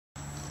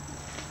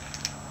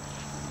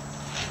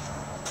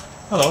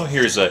Hello,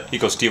 here's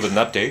Eco Steve with an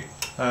update.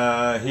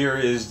 Here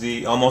is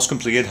the almost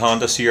completed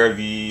Honda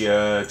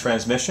CRV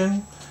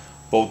transmission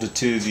bolted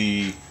to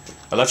the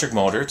electric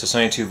motor. It's a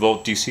 72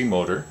 volt DC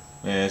motor,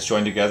 and it's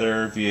joined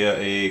together via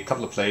a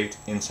coupler plate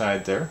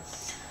inside there.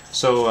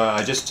 So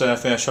I just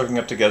finished hooking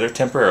up together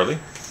temporarily,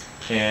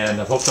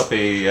 and I've hooked up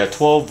a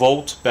 12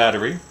 volt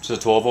battery. It's a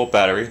 12 volt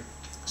battery,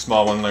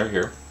 small one there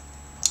here,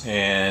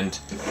 and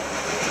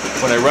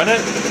when I run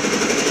it,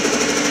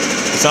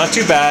 it's not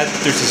too bad.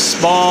 There's a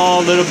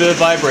small little bit of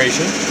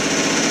vibration.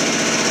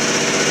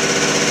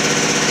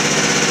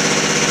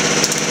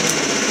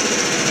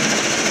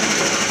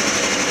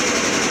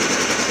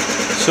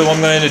 So what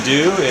I'm going to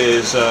do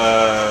is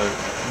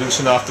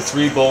loosen off the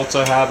 3 bolts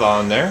I have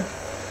on there,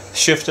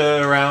 shift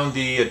around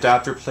the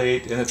adapter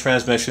plate in the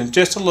transmission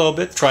just a little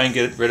bit, try and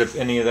get rid of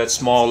any of that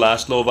small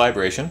last low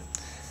vibration.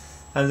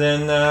 And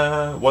then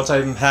once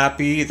I'm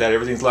happy that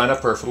everything's lined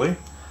up perfectly,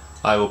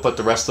 I will put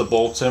the rest of the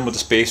bolts in with the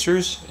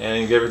spacers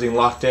and get everything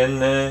locked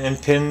in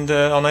and pinned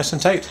all nice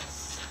and tight.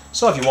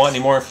 So if you want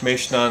any more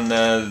information on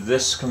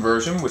this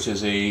conversion, which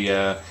is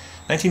a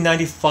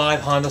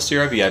 1995 Honda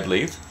CRV, I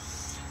believe,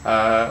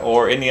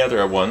 or any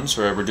other ones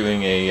where we're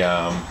doing a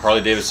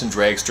Harley-Davidson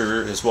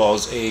dragster as well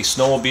as a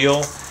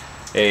snowmobile,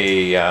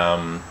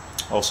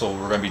 also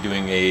we're going to be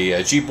doing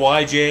a Jeep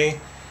YJ.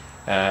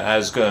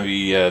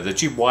 The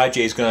Jeep YJ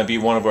is going to be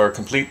one of our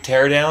complete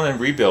teardown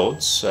and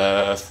rebuilds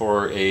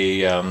for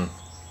a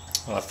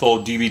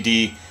full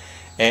DVD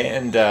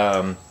and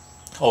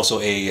also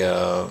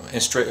a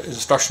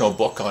instructional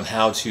book on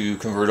how to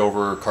convert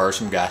over cars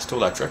from gas to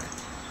electric.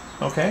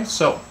 Okay,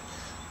 so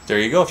there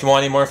you go. If you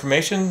want any more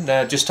information,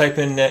 just type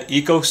in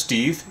Eco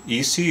Steve,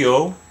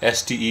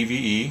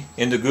 ECOSTEVE,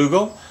 into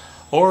Google,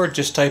 or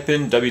just type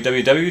in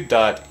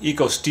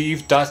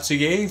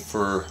www.ecosteve.ca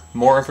for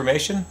more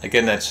information.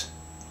 Again, that's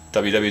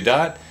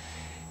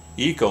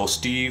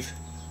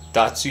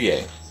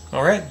www.ecosteve.ca.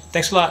 Alright,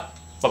 thanks a lot.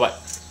 Bye-bye.